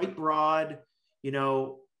were quite broad.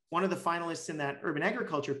 One of the finalists in that urban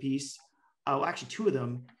agriculture piece, actually two of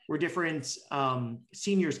them, were different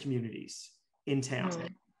seniors communities in town.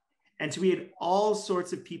 And so we had all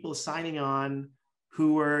sorts of people signing on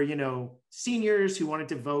who were, seniors who wanted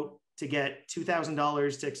to vote to get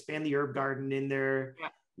 $2,000 to expand the herb garden in their,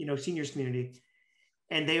 seniors community.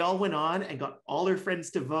 And they all went on and got all their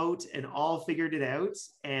friends to vote and all figured it out.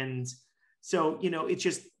 And so, it's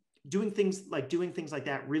just doing things like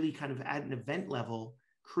that really kind of at an event level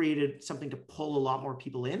created something to pull a lot more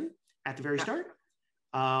people in at the very start.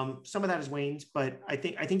 Some of that has waned, but I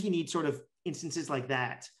think you need sort of instances like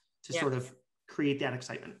that to sort of create that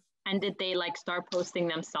excitement. And did they start posting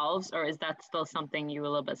themselves, or is that still something you a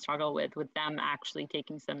little bit struggle with them actually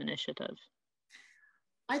taking some initiative?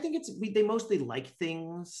 I think they mostly like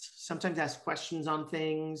things, sometimes ask questions on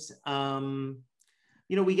things.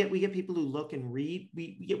 We get people who look and read.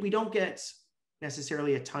 We don't get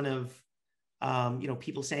necessarily a ton of,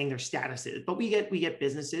 people saying their statuses, but we get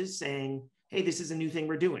businesses saying, hey, this is a new thing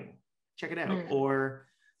we're doing, check it out. Or,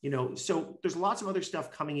 so there's lots of other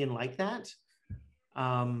stuff coming in like that.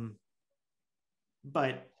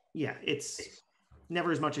 But yeah, it's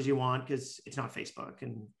never as much as you want, because it's not Facebook,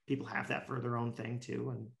 and people have that for their own thing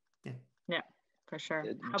too. And yeah, for sure.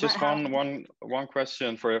 Just one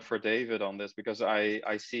question for David on this, because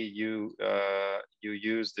I see you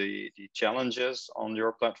use the challenges on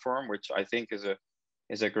your platform, which I think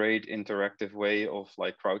is a great interactive way of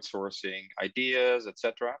crowdsourcing ideas,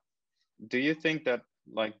 etc. Do you think that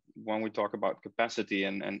when we talk about capacity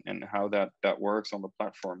and how that works on the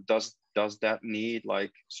platform, does that need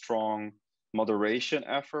strong moderation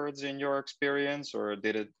efforts in your experience, or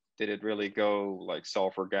did it really go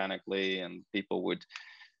self-organically and people would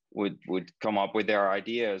come up with their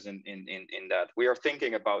ideas in that? We are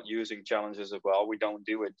thinking about using challenges as well. We don't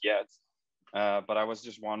do it yet, but I was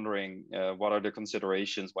just wondering, what are the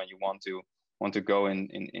considerations when you want to go in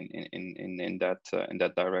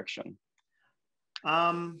that direction?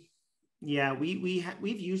 Yeah,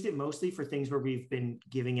 we've used it mostly for things where we've been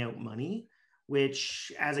giving out money,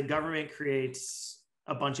 which as a government creates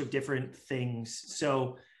a bunch of different things.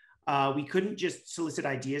 So we couldn't just solicit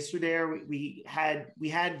ideas through there. We had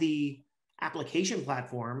the application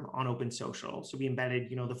platform on Open Social. So we embedded,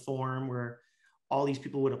 the form where all these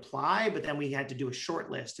people would apply, but then we had to do a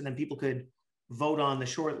short list, and then people could vote on the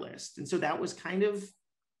short list. And so that was kind of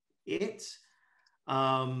it.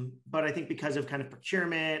 But I think because of kind of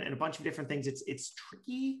procurement and a bunch of different things, it's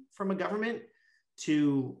tricky from a government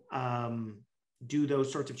to do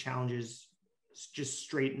those sorts of challenges just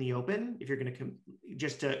straight in the open if you're going to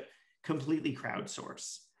just to completely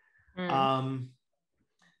crowdsource.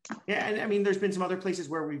 Yeah, and I mean, there's been some other places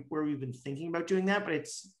where we've been thinking about doing that, but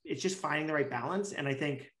it's just finding the right balance. And I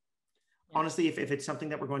think, honestly, if it's something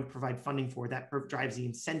that we're going to provide funding for, that drives the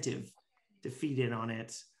incentive to feed in on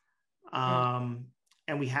it.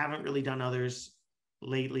 And we haven't really done others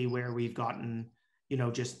lately where we've gotten,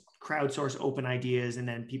 just crowdsource open ideas and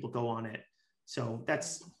then people go on it. So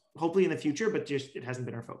that's hopefully in the future, but just it hasn't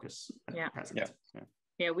been our focus at present.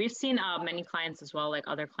 Yeah, we've seen many clients as well, like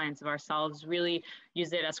other clients of ourselves, really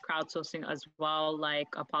use it as crowdsourcing as well, like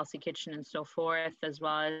a Policy Kitchen and so forth, as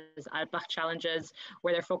well as Outback challenges,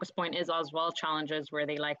 where their focus point is as well challenges where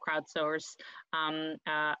they like crowdsource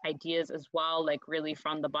ideas as well, like really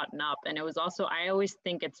from the button up. And it was also, I always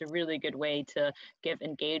think it's a really good way to give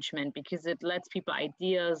engagement because it lets people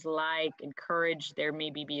ideas, encourage, there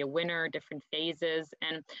maybe be a winner, different phases.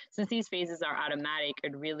 And since these phases are automatic,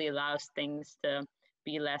 it really allows things to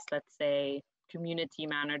be less, let's say, community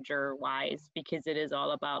manager wise, because it is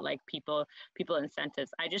all about like people incentives.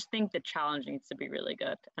 I just think the challenge needs to be really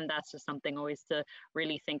good, and that's just something always to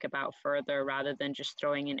really think about further rather than just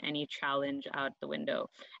throwing in any challenge out the window.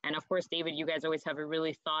 And of course, David, you guys always have a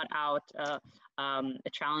really thought out a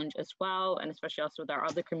challenge as well, and especially also with our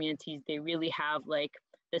other communities, they really have like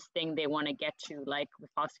this thing they want to get to, like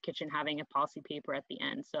with Policy Kitchen having a policy paper at the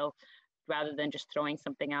end. So rather than just throwing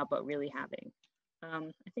something out, but really having.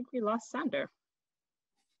 I think we lost Sander.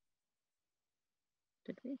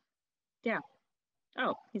 Did we? Yeah.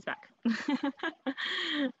 Oh, he's back.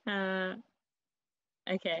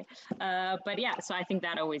 Okay. But yeah, so I think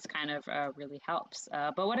that always kind of really helps.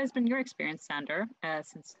 But what has been your experience, Sander,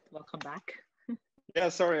 since welcome back? Yeah,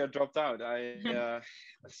 sorry, I dropped out. Can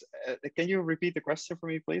you repeat the question for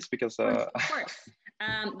me, please? Because of course.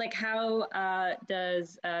 Like how do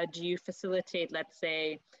you facilitate, let's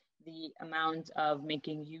say, the amount of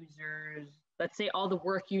making users, let's say all the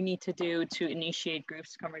work you need to do to initiate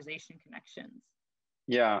groups, conversation, connections?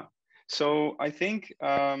 Yeah, so I think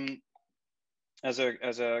as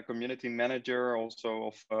a community manager,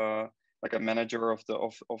 also of like a manager of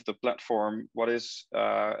the platform, what's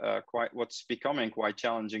becoming quite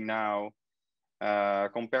challenging now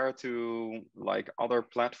compared to like other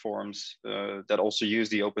platforms that also use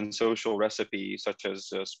the open social recipe, such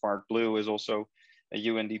as Spark Blue is also a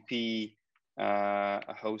UNDP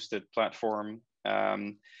hosted platform.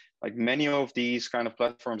 Like many of these kind of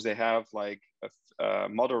platforms, they have like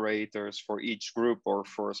moderators for each group or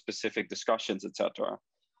for specific discussions, etc.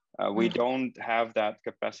 We don't have that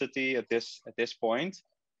capacity at this point.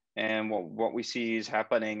 And what we see is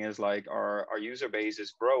happening is like our user base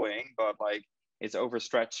is growing, but like it's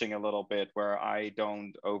overstretching a little bit, where I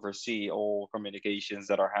don't oversee all communications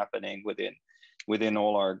that are happening within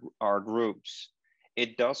all our groups.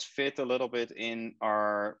 It does fit a little bit in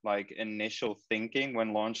our like initial thinking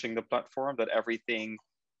when launching the platform, that everything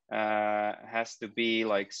has to be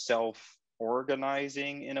like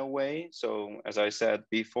self-organizing in a way. So as I said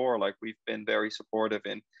before, like we've been very supportive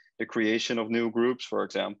in the creation of new groups, for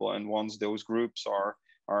example. And once those groups are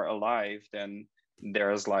alive, then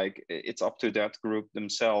there's like, it's up to that group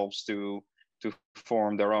themselves to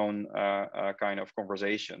form their own kind of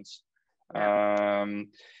conversations. Yeah.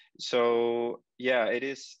 So yeah,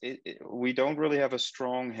 we don't really have a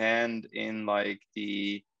strong hand in like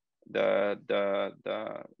the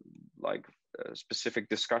like specific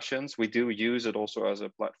discussions. We do use it also as a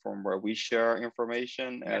platform where we share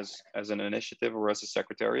information as an initiative or as a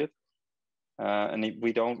secretariat, and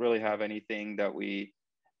we don't really have anything that we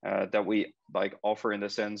like offer in the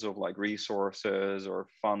sense of like resources or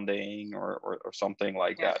funding or something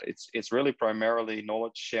like that. It's really primarily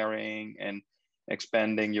knowledge sharing and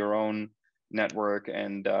expanding your own network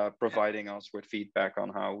and providing us with feedback on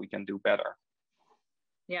how we can do better.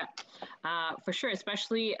 Yeah, for sure.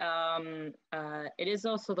 Especially, it is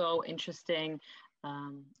also though interesting.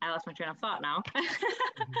 I lost my train of thought now.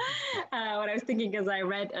 What I was thinking is I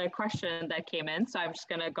read a question that came in, so I'm just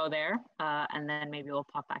going to go there and then maybe it'll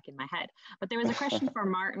pop back in my head. But there was a question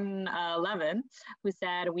from Martin Levin, who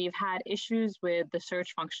said, we've had issues with the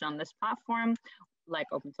search function on this platform, like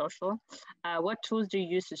Open Social. What tools do you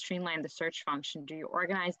use to streamline the search function? Do you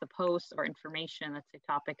organize the posts or information, let's say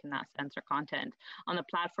topic in that sense, or content on the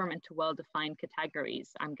platform into well-defined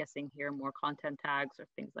categories? I'm guessing here more content tags or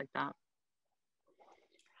things like that.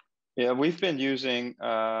 Yeah, we've been using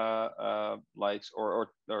like or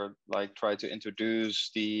like try to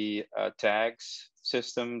introduce the tags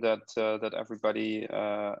system that everybody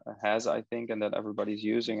has, I think, and that everybody's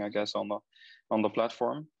using, I guess, on the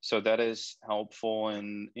platform. So that is helpful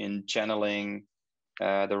in channeling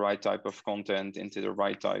the right type of content into the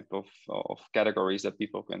right type of categories that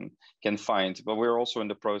people can find. But we're also in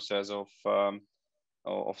the process of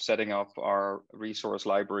of setting up our resource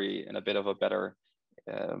library in a bit of a better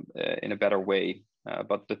in a better way.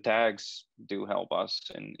 But the tags do help us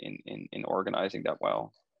in organizing that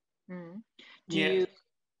well. Mm. Do you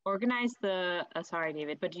organize the, sorry,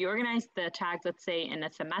 David, but do you organize the tags, let's say, in a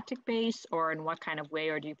thematic base, or in what kind of way,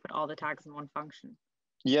 or do you put all the tags in one function?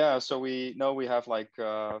 Yeah, so we know we have like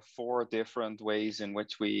 4 different ways in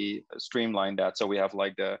which we streamline that. So we have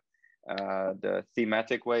like the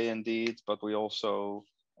thematic way indeed, but we also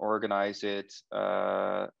organize it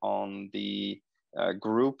on the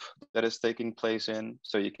group that is taking place in.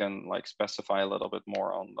 So you can like specify a little bit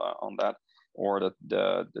more on that, or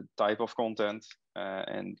the type of content,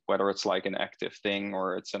 and whether it's like an active thing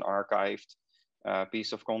or it's an archived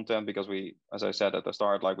piece of content, because we, as I said at the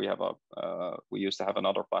start, like we used to have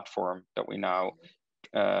another platform that we now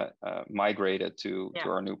migrated to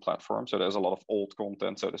our new platform. So there's a lot of old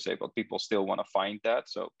content, so to say, but people still want to find that.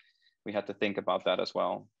 So we had to think about that as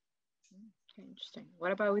well. Okay, interesting.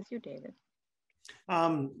 What about with you, David?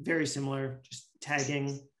 Very similar, just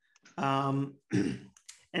tagging.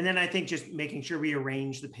 And then I think just making sure we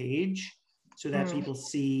arrange the page so that people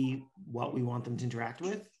see what we want them to interact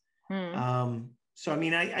with. So, I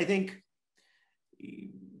mean, I think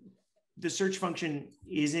the search function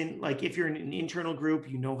isn't like, if you're in an internal group,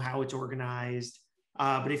 you know how it's organized.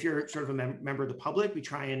 But if you're sort of a member of the public, we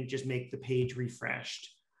try and just make the page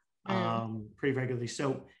refreshed pretty regularly.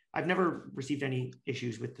 So I've never received any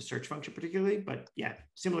issues with the search function particularly, but yeah,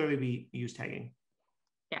 similarly, we use tagging.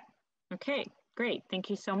 Yeah, okay. Great, thank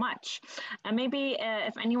you so much. And maybe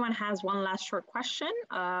if anyone has one last short question,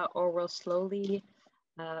 or we'll slowly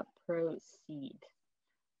proceed.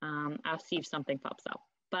 I'll see if something pops up.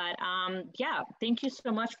 But yeah, thank you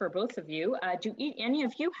so much for both of you. Do any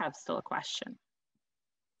of you have still a question?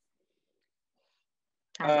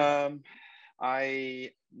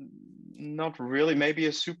 Not really, maybe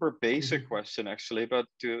a super basic question actually, but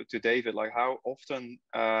to David, like how often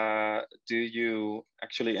do you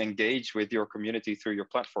actually engage with your community through your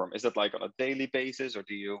platform? Is it like on a daily basis, or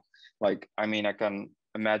do you like, I mean, I can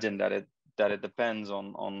imagine that it depends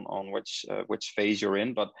on which phase you're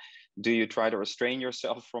in, but do you try to restrain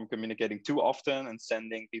yourself from communicating too often and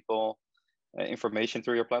sending people information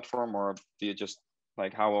through your platform, or do you just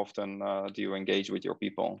like, how often do you engage with your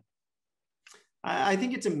people? I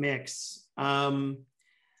think it's a mix. I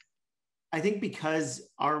think because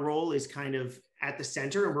our role is kind of at the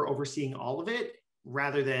center and we're overseeing all of it,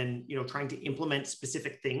 rather than, you know, trying to implement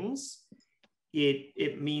specific things,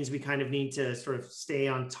 it means we kind of need to sort of stay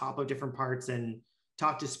on top of different parts and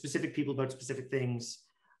talk to specific people about specific things.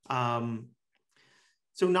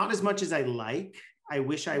 So not as much as I like. I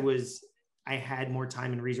wish I had more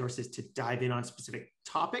time and resources to dive in on specific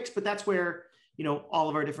topics, but that's where, you know, all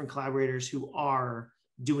of our different collaborators who are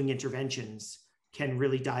doing interventions can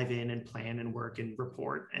really dive in and plan and work and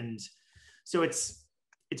report. And so it's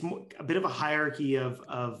a bit of a hierarchy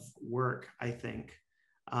of work, I think,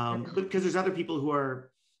 because there's other people who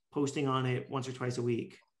are posting on it once or twice a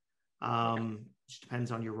week. Which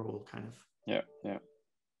depends on your role, kind of. Yeah. Yeah.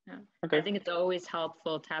 Okay. I think it's always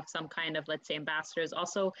helpful to have some kind of, let's say, ambassadors.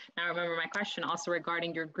 Also, now I remember my question also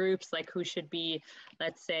regarding your groups, like who should be,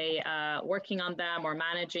 let's say, working on them or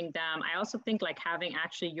managing them. I also think like having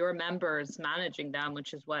actually your members managing them,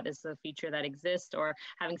 which is what is the feature that exists, or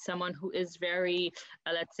having someone who is very,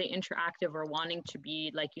 let's say, interactive or wanting to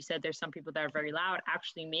be, like you said, there's some people that are very loud,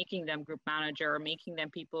 actually making them group manager or making them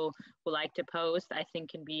people who like to post, I think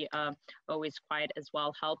can be always quite as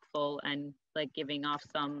well helpful, and like giving off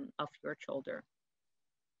some of your shoulder.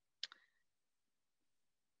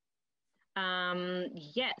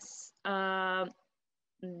 Yes,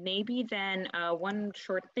 maybe then one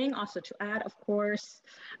short thing also to add, of course,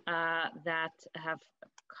 that have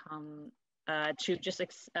come to just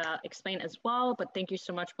explain as well, but thank you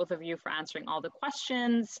so much, both of you, for answering all the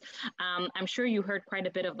questions. I'm sure you heard quite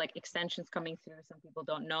a bit of like extensions coming through. Some people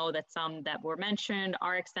don't know that some that were mentioned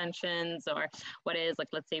are extensions, or what is, like,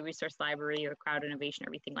 let's say, resource library or crowd innovation,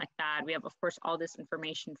 everything like that. We have, of course, all this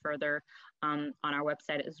information further on our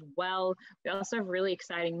website as well. We also have really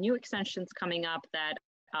exciting new extensions coming up that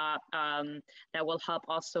will help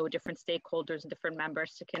also different stakeholders and different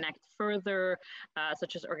members to connect further,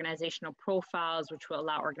 such as organizational profiles, which will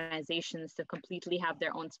allow organizations to completely have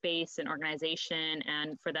their own space and organization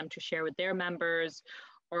and for them to share with their members,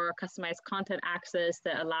 or customized content access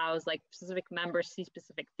that allows like specific members to see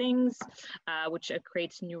specific things, which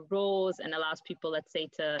creates new roles and allows people, let's say,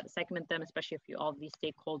 to segment them, especially if you all of these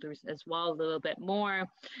stakeholders as well, a little bit more.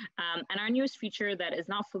 And our newest feature that is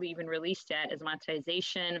not fully even released yet is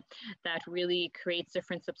monetization, that really creates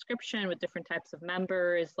different subscription with different types of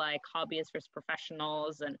members, like hobbyists versus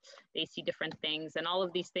professionals, and they see different things, and all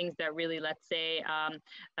of these things that really, let's say,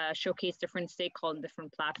 showcase different stakeholders and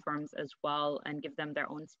different platforms as well, and give them their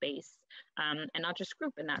own space, and not just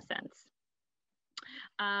group in that sense.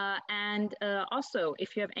 Also,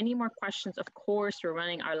 if you have any more questions, of course, we're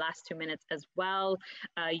running our last 2 minutes as well.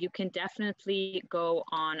 You can definitely go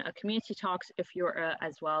on a community talks if you're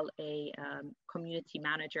as well a community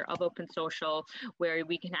manager of Open Social, where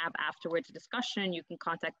we can have afterwards a discussion. You can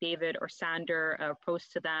contact David or Sander,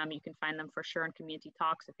 post to them. You can find them for sure on community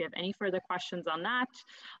talks if you have any further questions on that.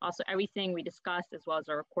 Also, everything we discussed as well as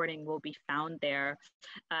our recording will be found there.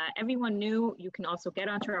 Everyone new, you can also get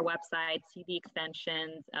onto our website, see the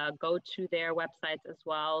extensions, go to their websites as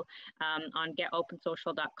well, on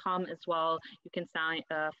getopensocial.com as well. You can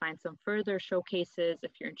find some further showcases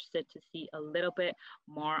if you're interested to see a little bit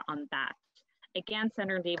more on that. Again,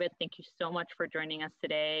 Senator David, thank you so much for joining us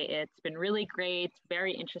today. It's been really great,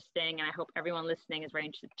 very interesting, and I hope everyone listening is very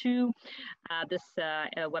interested too. This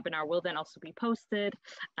webinar will then also be posted,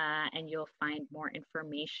 and you'll find more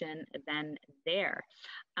information then there.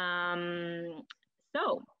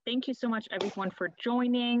 So thank you so much, everyone, for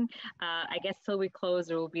joining. I guess till we close,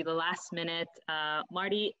 it will be the last minute.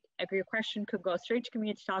 Marty, your question could go straight to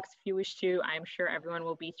community talks if you wish to. I'm sure everyone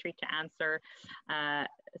will be straight to answer.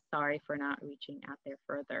 Sorry for not reaching out there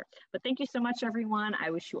further. But thank you so much, everyone.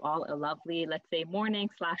 I wish you all a lovely, let's say,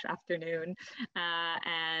 morning/afternoon,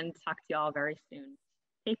 and talk to you all very soon.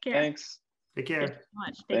 Take care. Thanks. Take care. Thank you so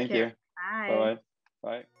much. Thank you. Bye. Bye-bye.